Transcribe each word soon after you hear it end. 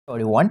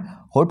Everyone,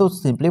 how to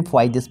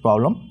simplify this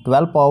problem?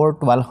 12 power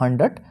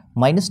 1200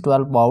 minus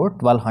 12 power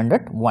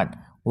 1201.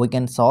 We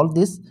can solve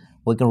this.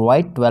 We can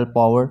write 12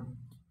 power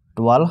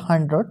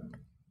 1200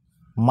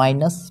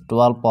 minus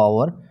 12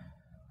 power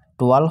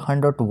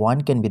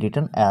 1201 can be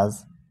written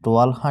as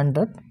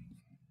 1200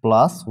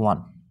 plus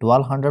 1.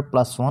 1200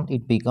 plus 1,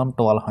 it becomes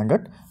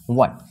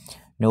 1201.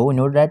 Now we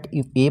know that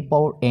if a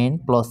power n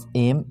plus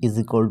m is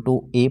equal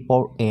to a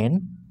power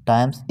n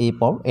times a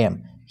power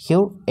m.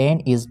 Here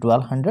n is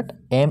 1200,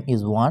 m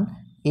is 1,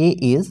 a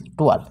is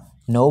 12.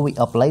 Now we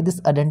apply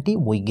this identity,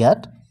 we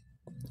get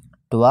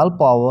 12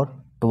 power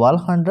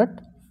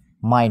 1200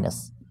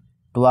 minus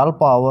 12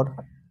 power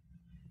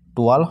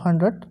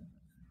 1200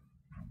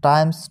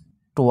 times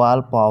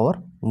 12 power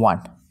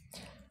 1.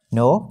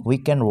 Now we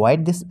can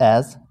write this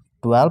as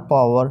 12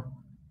 power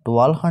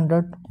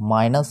 1200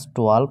 minus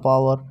 12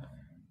 power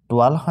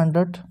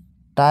 1200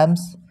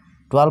 times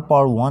 12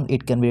 power 1,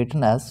 it can be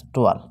written as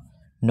 12.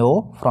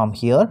 Now from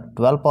here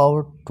 12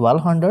 power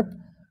 1200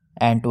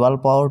 and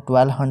 12 power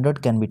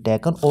 1200 can be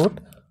taken out.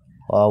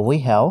 We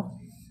have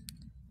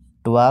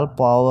 12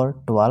 power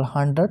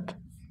 1200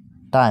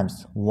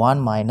 times 1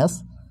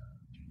 minus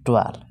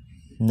 12.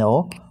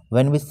 Now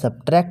when we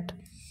subtract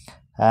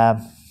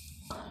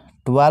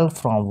 12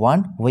 from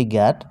 1, we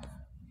get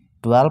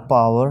 12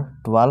 power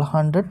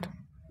 1200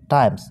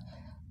 times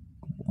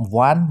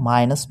 1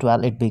 minus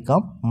 12, it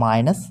becomes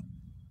minus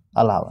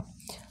 11.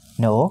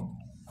 Now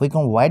we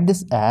can write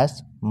this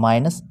as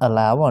minus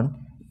 11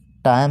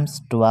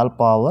 times 12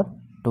 power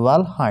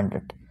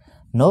 1200.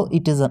 Now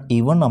it is an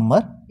even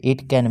number,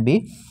 it can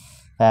be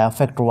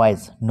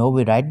factorized. Now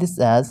we write this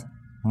as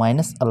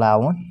minus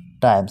 11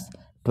 times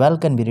 12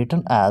 can be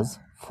written as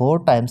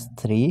 4 times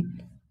 3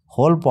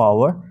 whole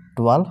power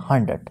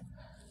 1200.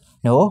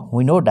 Now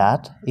we know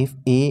that if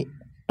a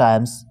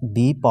times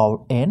b power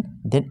n,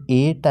 then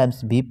a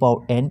times b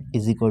power n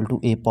is equal to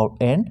a power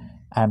n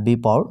and b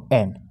power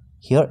n.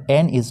 Here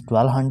n is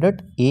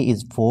 1200, a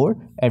is 4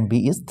 and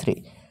b is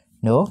 3.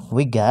 Now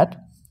we get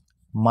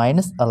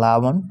minus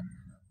 11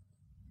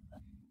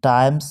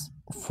 times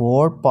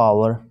 4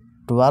 power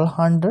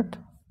 1200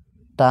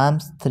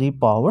 times 3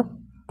 power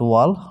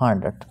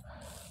 1200.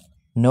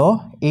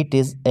 Now it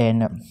is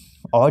an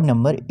odd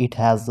number, it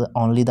has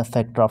only the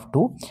factor of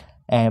 2,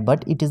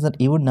 but it is an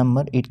even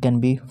number, it can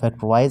be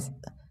factorized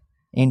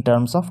in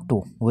terms of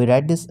 2. We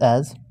write this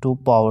as 2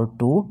 power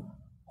 2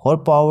 whole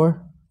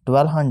power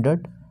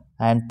 1200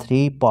 and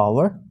 3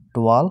 power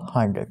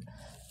 1200.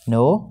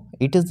 Now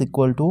it is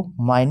equal to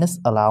minus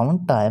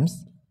 11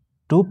 times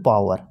 2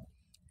 power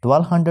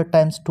 1200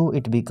 times 2,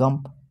 it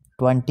become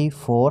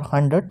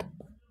 2400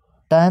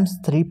 times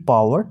 3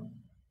 power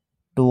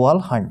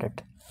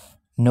 1200.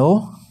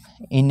 Now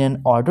in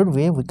an ordered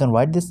way we can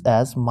write this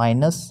as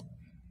minus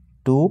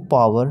 2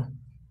 power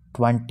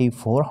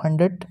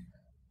 2400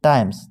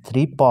 times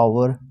 3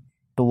 power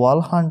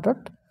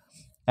 1200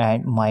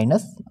 and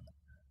minus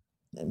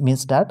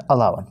means that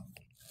 11.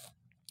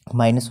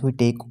 Minus we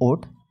take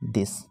out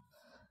this.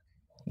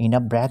 In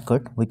a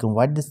bracket we can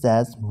write this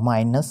as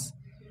minus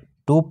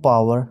 2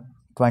 power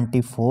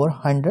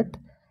 2400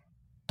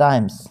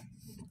 times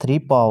 3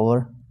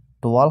 power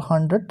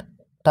 1200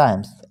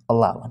 times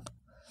 11,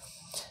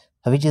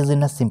 which is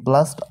in a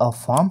simplest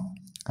form.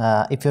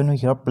 If you're new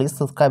here, please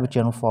subscribe to the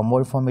channel for more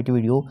informative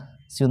video.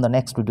 See you in the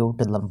next video.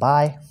 Till then,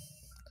 bye.